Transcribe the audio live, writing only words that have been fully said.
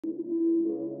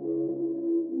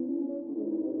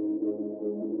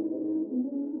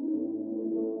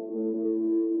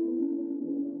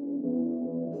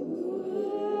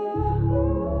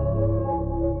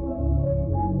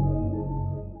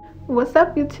What's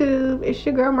up, YouTube? It's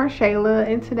your girl Marshayla,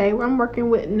 and today I'm working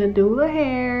with Nadula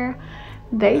hair.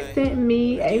 They sent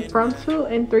me a frontal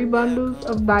and 3 bundles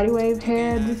of body wave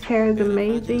hair. This hair is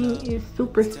amazing. It's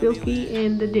super silky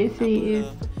and the density is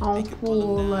on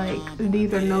full. Like,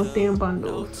 these are no thin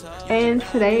bundles. And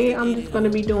today I'm just going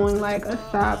to be doing like a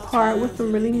side part with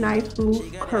some really nice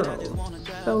loose curls.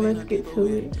 So let's get to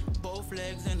it.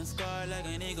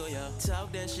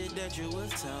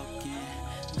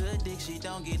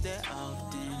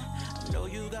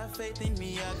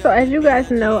 So as you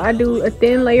guys know, I do a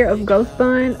thin layer of ghost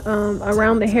bun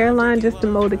around the hairline just to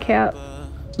mold the cap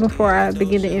before I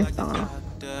begin to install.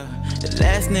 The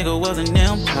last nigga was an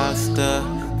imposter.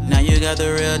 Now you got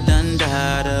the real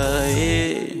dundada,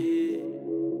 yeah.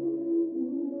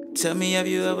 Tell me, have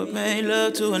you ever made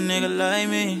love to a nigga like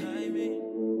me?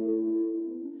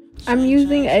 I'm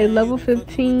using a level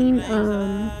 15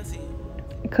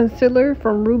 concealer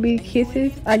from Ruby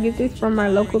Kisses. I get this from my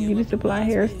local beauty supply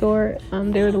hair store.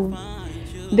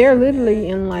 They're literally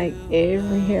in like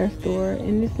every hair store,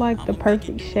 and it's like the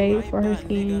perfect shade for her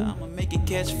skin. I'ma make it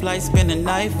catch flight, spend a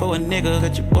night for a nigga.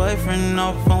 Cut your boyfriend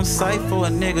off on sight for a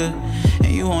nigga,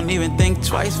 and you won't even think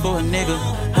twice for a nigga.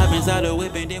 Happens out of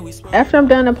whip and then we. After I'm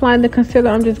done applying the concealer,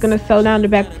 I'm just gonna sew down the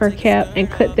back of her cap and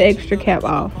cut the extra cap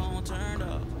off.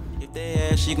 If they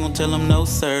ask, she gon' tell them no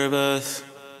service.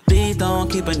 Please don't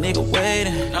keep a nigga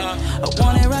waiting. I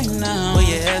want it right now. Will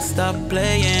your ass stop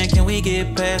playing? Can we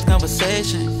get past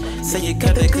conversation? Say you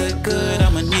got that good,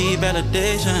 I'ma need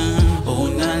validation. Oh,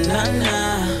 nah, nah,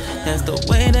 nah. That's the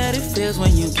way that it feels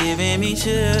when you giving me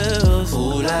chills.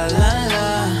 Ooh, la, la,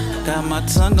 la. Got my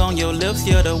tongue on your lips,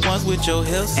 you're the ones with your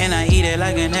hips. And I eat it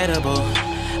like an edible.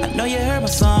 I know you heard my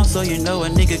song, so you know a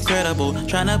nigga credible.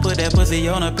 Tryna put that pussy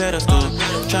on a pedestal.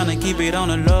 Tryna keep it on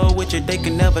the low with you, they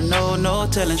can never know. No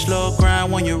telling slow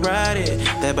grind when you ride it.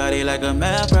 That body like a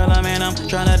math problem, and I'm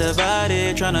tryna divide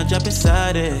it. Tryna jump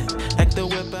inside it, like the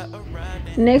whip out a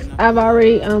ride. Next, I've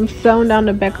already sewn down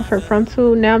the back of her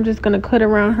frontal. Now I'm just gonna cut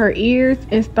around her ears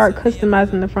and start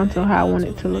customizing the frontal how I want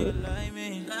it to look.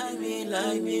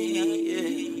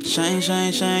 Shine,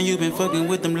 shine, shine, you been fucking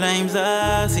with them lames,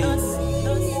 I see.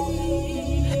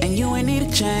 And you ain't need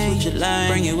to change your line.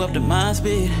 Bring you up to my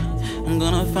speed. I'm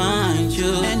gonna find you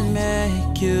and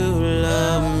make you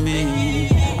love me.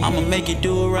 I'ma make you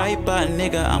do it right by a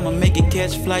nigga. I'ma make you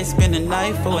catch flight, spend the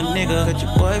night for a nigga. Cut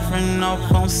your boyfriend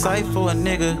off on sight for a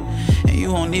nigga, and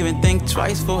you won't even think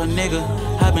twice for a nigga.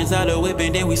 Happens out of whip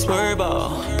and then we swerve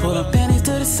off. Pull them panties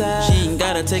to the side. She ain't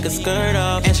gotta take a skirt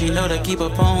off, and she know to keep her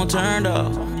phone turned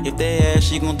off. If they ask,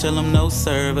 she gon' tell them no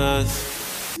service.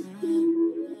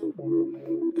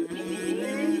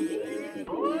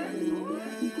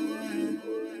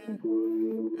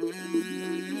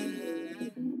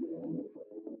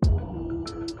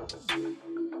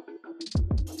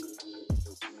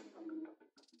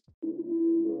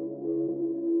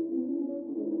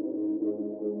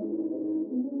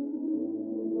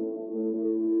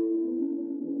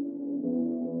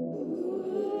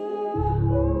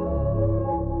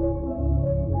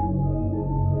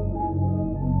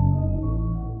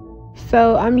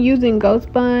 So I'm using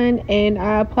Ghost Bun, and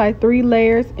I apply 3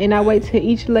 layers, and I wait till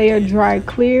each layer dry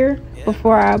clear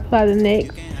before I apply the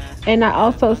next. And I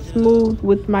also smooth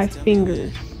with my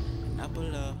fingers.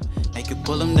 Make you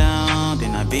pull them down,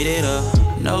 then I beat it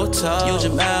up. No talk, use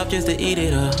your mouth just to eat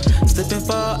it up. Slipping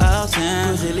fall out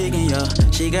and pussy leaking, yo.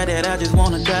 She got that, I just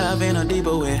wanna dive in a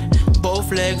deeper way.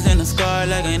 Both legs in the scar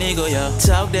like an eagle, yo.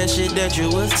 Talk that shit that you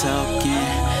was talking.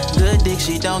 Good dick,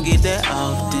 she don't get that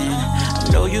often.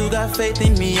 Know you got faith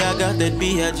in me, I got that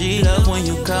B.I.G. love when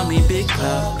you call me Big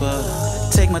Papa.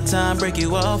 Take my time, break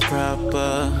you off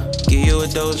proper. Give you a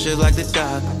dose just like the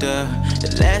doctor. The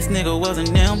last nigga was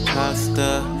an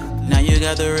imposter. Now you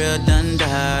got the real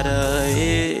dundada,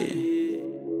 yeah.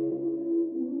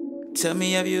 Tell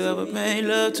me, have you ever made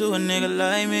love to a nigga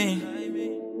like me?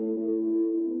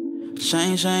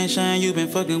 Shine, shine, shine, you been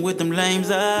fucking with them lames,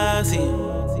 I see.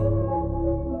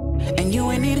 And you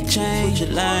ain't need to change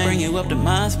your line. Bring you up to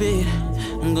my speed.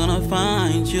 I'm gonna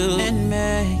find you and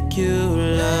make you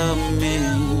love me.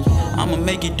 I'ma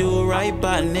make you do it right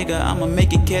by a nigga. I'ma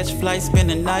make you catch flight, spend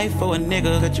the night for a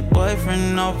nigga. Cut your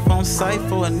boyfriend off on sight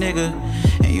for a nigga,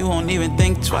 and you won't even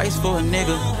think twice for a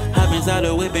nigga. Happens out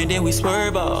of whip and then we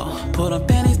swerve off. Put them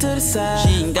panties to the side.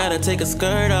 She ain't gotta take a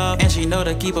skirt off, and she know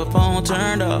to keep her phone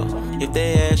turned off. If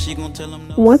they ask, she gon' tell them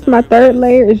no. Once my 3rd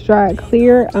layer is dried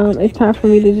clear, it's time for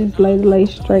me to just lay the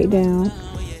lace straight down.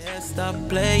 stop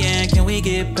playing, can we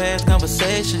get past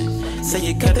conversation? Say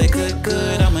you got the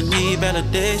good, I'ma need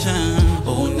validation.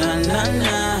 Oh, nah, nah,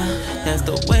 nah, that's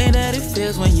the way that it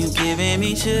feels when you giving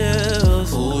me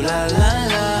chills. Ooh, la, la,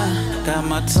 la, got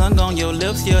my tongue on your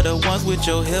lips, you're the ones with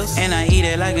your hips, and I eat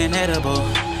it like an edible.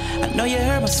 I know you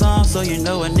heard my song, so you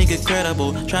know a nigga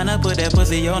credible. Tryna put that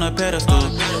pussy on a pedestal,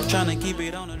 tryna keep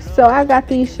it on a... So I got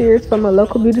these shears from a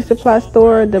local beauty supply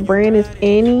store. The brand is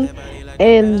Annie,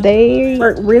 and they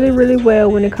work really, really well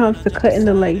when it comes to cutting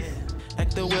the lace. Like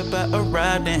the whip I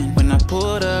arrived in, when I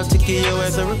pulled up to give you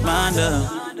as a reminder.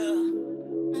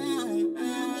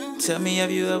 Tell me,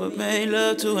 have you ever made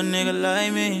love to a nigga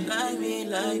like me?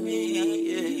 Like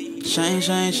me,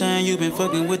 yeah. Shame, you been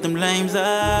fucking with them lames,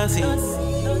 I see.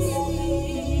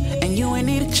 And you ain't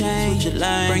need to change your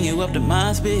life, bring you up to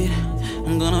my speed.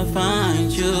 I'm gonna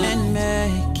find you and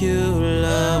make you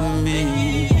love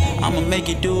me. I'ma make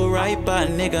you do right by a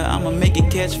nigga. I'ma make you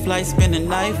catch flight, spend the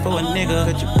night for a nigga.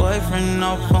 Cut your boyfriend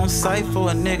off on sight for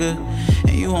a nigga,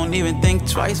 and you won't even think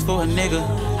twice for a nigga.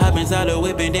 Hop inside the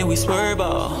whip and then we swerve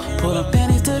off. Pull them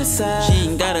panties to the side, she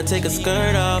ain't gotta take her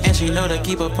skirt off, and she know to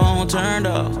keep her phone turned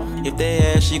off. If they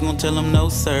ask, she gon' tell them no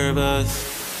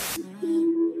service.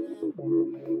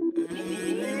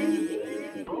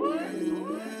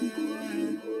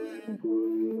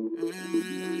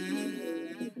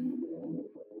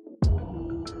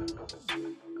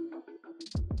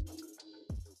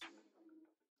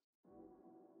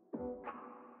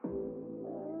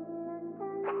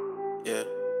 Yeah.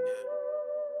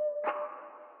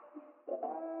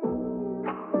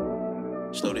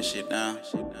 Slow this shit down.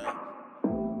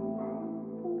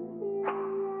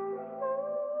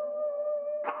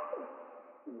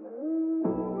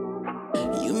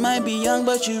 You might be young,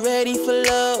 but you ready for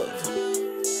love.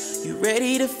 You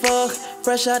ready to fuck,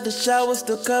 fresh out the shower,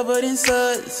 still covered in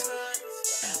suds.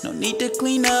 No need to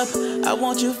clean up, I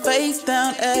want you face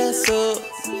down, ass up.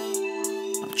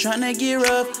 I'm tryna get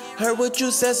rough, heard what you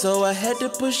said, so I had to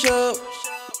push up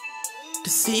to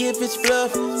see if it's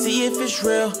fluff, see if it's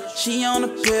real. She on a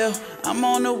pill, I'm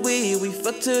on the weed, we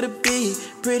fuck to the beat.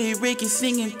 Pretty Ricky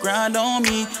singing, grind on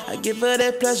me. I give her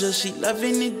that pleasure, she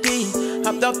loving it deep.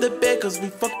 Hopped off the bed cause we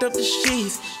fucked up the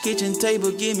sheets. Kitchen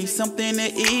table, give me something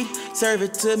to eat. Serve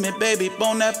it to me, baby,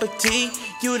 bon appetit.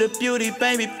 You the beauty,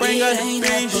 baby, bring her the ain't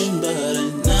nothing but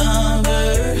a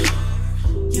number.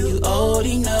 You old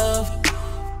enough,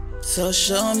 so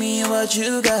show me what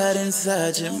you got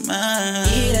inside your mind.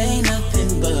 It ain't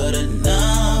nothing but a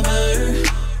number.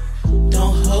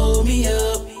 Don't hold me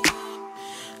up.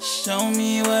 Show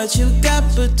me what you got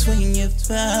between your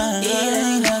thighs. It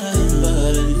ain't nothing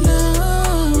but a number.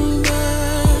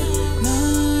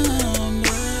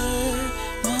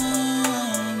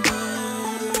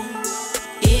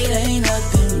 It ain't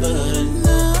nothing but a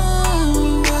number.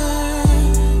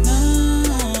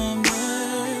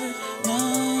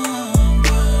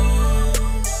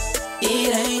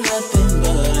 It ain't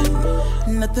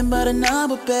nothing but a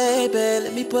number, baby.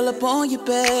 Let me pull up on you,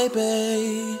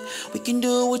 baby. We can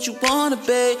do what you wanna,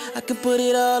 babe. I can put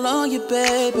it all on you,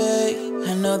 baby.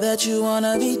 I know that you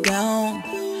wanna be down,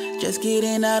 just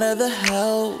getting out of the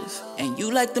house. And you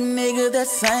like them niggas that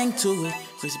sang to it.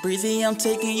 Chris Breezy, I'm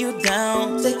taking you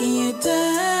down, taking you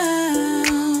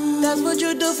down. That's what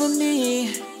you do for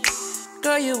me.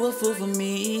 Girl, you a fool for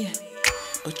me,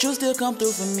 but you still come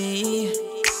through for me.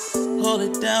 Hold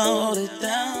it down, hold it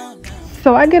down.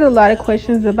 So I get a lot of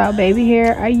questions about baby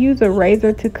hair. I use a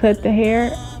razor to cut the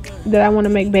hair that I want to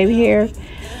make baby hair,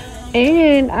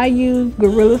 and I use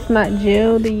Gorilla Snot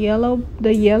Gel, the yellow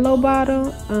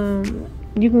bottle.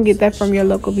 You can get that from your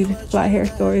local beauty supply hair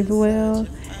store as well.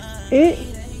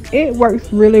 It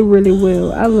works really, really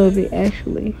well. I love it,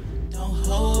 actually. Don't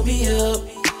hold me up.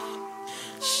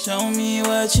 Show me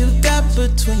what you got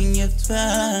between your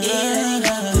thighs. It ain't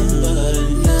nothing but a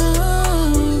number.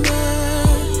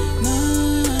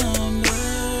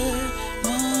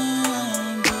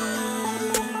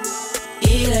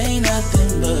 It ain't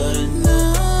nothing but a number.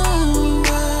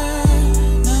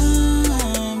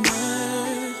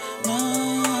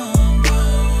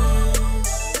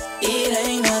 It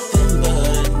ain't nothing but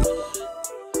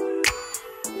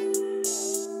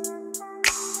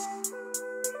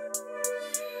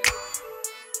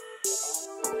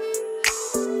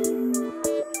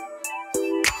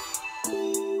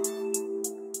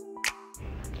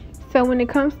So when it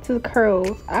comes to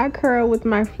curls, I curl with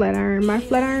my flat iron. My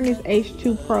flat iron is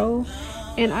H2 Pro,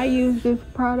 and I use this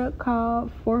product called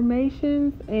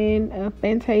Formations and a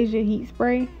Fantasia heat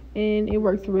spray, and it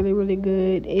works really, really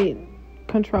good. It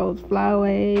controls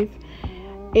flyaways,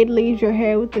 It leaves your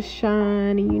hair with the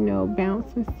shine and, you know,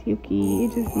 bounce and silky.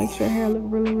 It just makes your hair look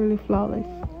really, really flawless.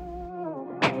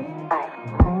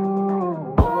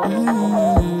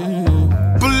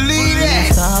 Believe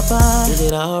that. Stop by, is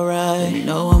it alright? You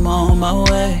know I'm on my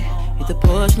way. Hit the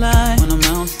porch light when I'm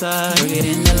outside. Work it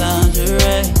in the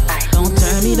lingerie. Don't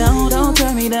turn me down, don't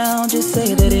turn me down. Just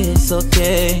say that it's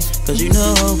okay, cause you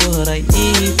know what I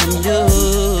need from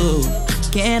you.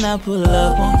 Can I pull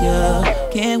up on ya?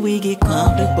 Can we get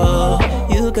comfortable?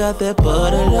 You got that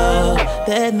butter love,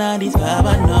 that 90s vibe,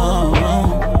 I know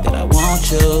that I want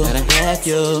you, that I have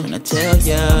you, and I tell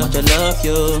ya how much I love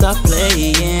you. Stop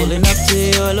playing, pulling up to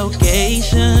your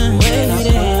location.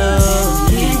 Waiting,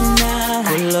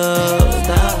 pull up,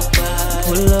 stop by,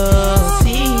 pull up,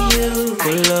 see you,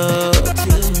 pull up,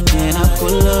 can I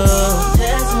pull up?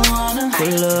 Just wanna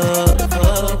pull up,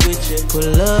 fuck with you,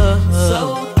 pull up,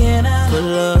 so can I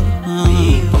pull up?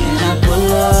 Can I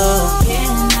pull up? Can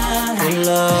I pull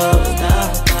up, stop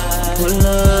by, pull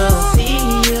up, see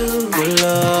you, pull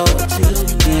up,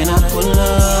 can I pull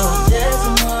up? Just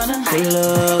wanna pull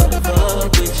up,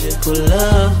 fuck with you, pull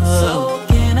up, so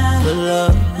can I pull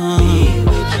up?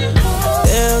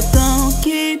 Girl, don't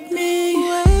keep me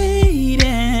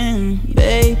waiting,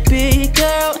 baby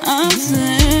girl, I'm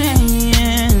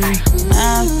saying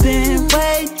I've been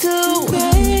way too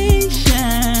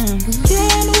patient.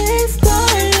 Can we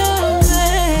start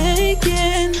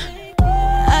making?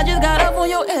 I just got up on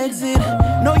your exit.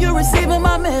 Know you're receiving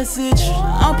my message.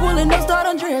 I'm pulling up, start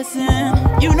undressing.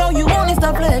 You know you want it,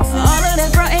 stop flexing. All of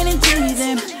that frontin' and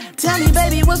teasing. Tell me,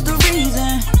 baby, what's the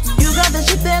reason? You got the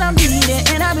shit that I'm needing,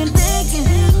 and I've been thinking.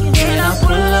 Can I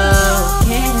pull up?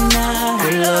 Can I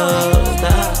pull up?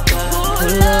 Stop by,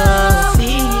 pull up,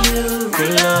 see you,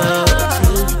 pull up,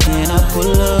 can I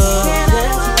pull up?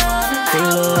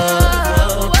 Pull up,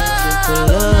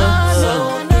 pull up,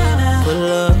 pull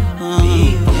up,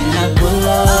 can I pull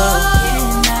up?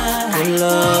 Pull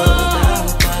up,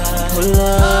 pull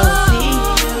up, see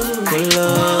you, pull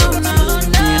up,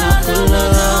 can I pull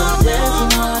up?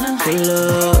 Pull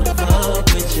up, fuck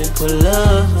with you, pull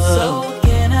up, so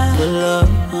can I pull up?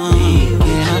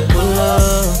 Can I pull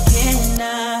up? Can I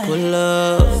pull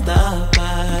up? Stop by,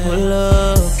 pull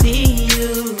up, see you,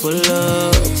 pull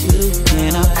up,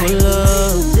 can I pull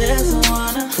up? Just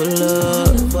wanna pull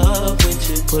up, fuck with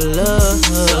you, pull up,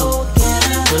 so can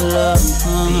I pull up?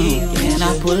 Can I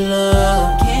pull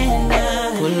up? Can I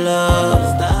pull up?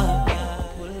 Stop by,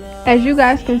 pull up. As you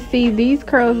guys can see, these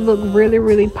curls look really,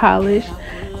 really polished.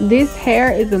 This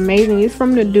hair is amazing. It's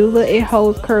from Nadula. It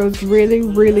holds curls really,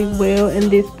 really well,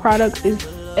 and this product is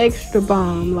extra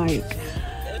bomb. Like,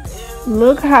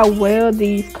 look how well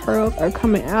these curls are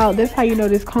coming out. That's how you know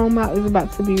this comb out is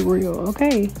about to be real,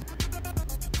 okay?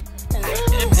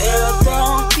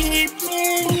 Don't keep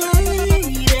me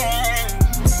waiting.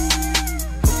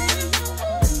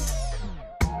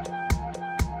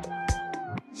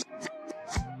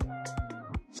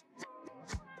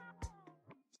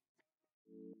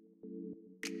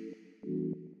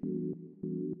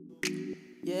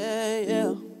 Yeah,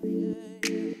 yeah,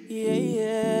 yeah,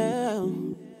 yeah.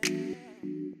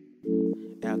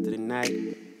 After the night,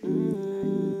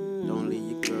 don't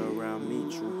leave your girl around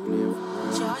me. True player for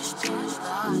real.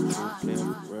 True player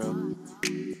for real.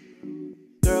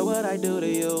 Girl, what I do to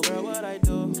you? Girl, what I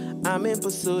do? I'm in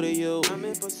pursuit of you.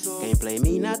 Can't play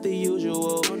me, not the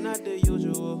usual.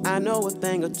 I know a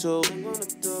thing or two.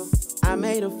 I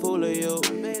made a fool of you.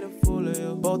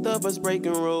 Both of us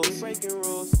breaking rules.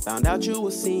 Found out you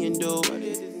was seeing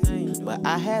dude, but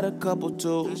I had a couple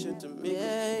too.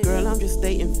 Girl, I'm just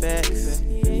stating facts.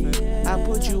 I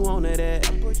put you on to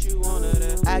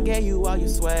that. I gave you all your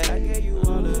swag.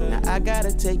 Now I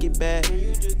gotta take it back.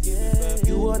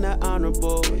 You are not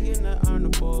honorable.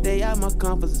 Stay out my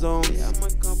comfort zone.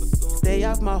 Stay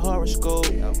off my horoscope.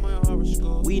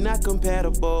 We not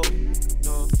compatible.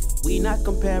 We not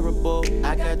comparable.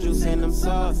 I got juice in them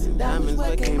sauce and diamonds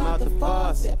what came out the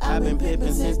faucet. I've been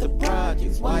pimping since the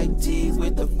projects. White tees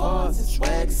with the faucet.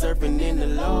 Swag surfing in the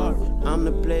Lord. I'm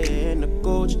the player and the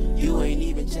coach. You ain't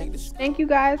even checked the. Thank you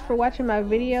guys for watching my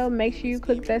video. Make sure you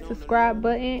click that subscribe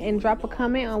button and drop a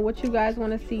comment on what you guys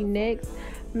want to see next.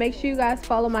 Make sure you guys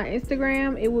follow my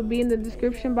Instagram. It will be in the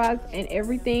description box, and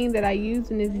everything that I used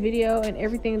in this video and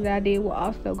everything that I did will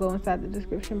also go inside the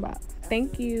description box.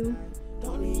 Thank you.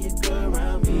 Don't leave your girl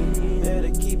around me. Better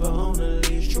keep her on the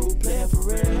leash. True player for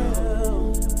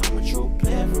real. I'm a true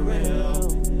player for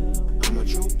real. I'm a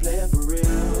true player for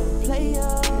real. Player.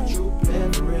 I'm a true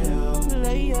player for real.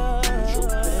 Player. I'm a true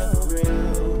player for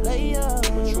real. Player.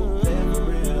 I'm a true player for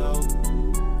real.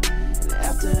 And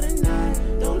after the night,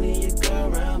 don't leave your girl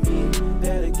around me.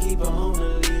 Better keep her on the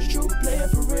leash.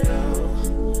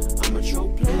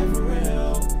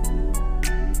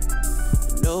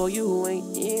 know you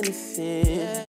ain't innocent.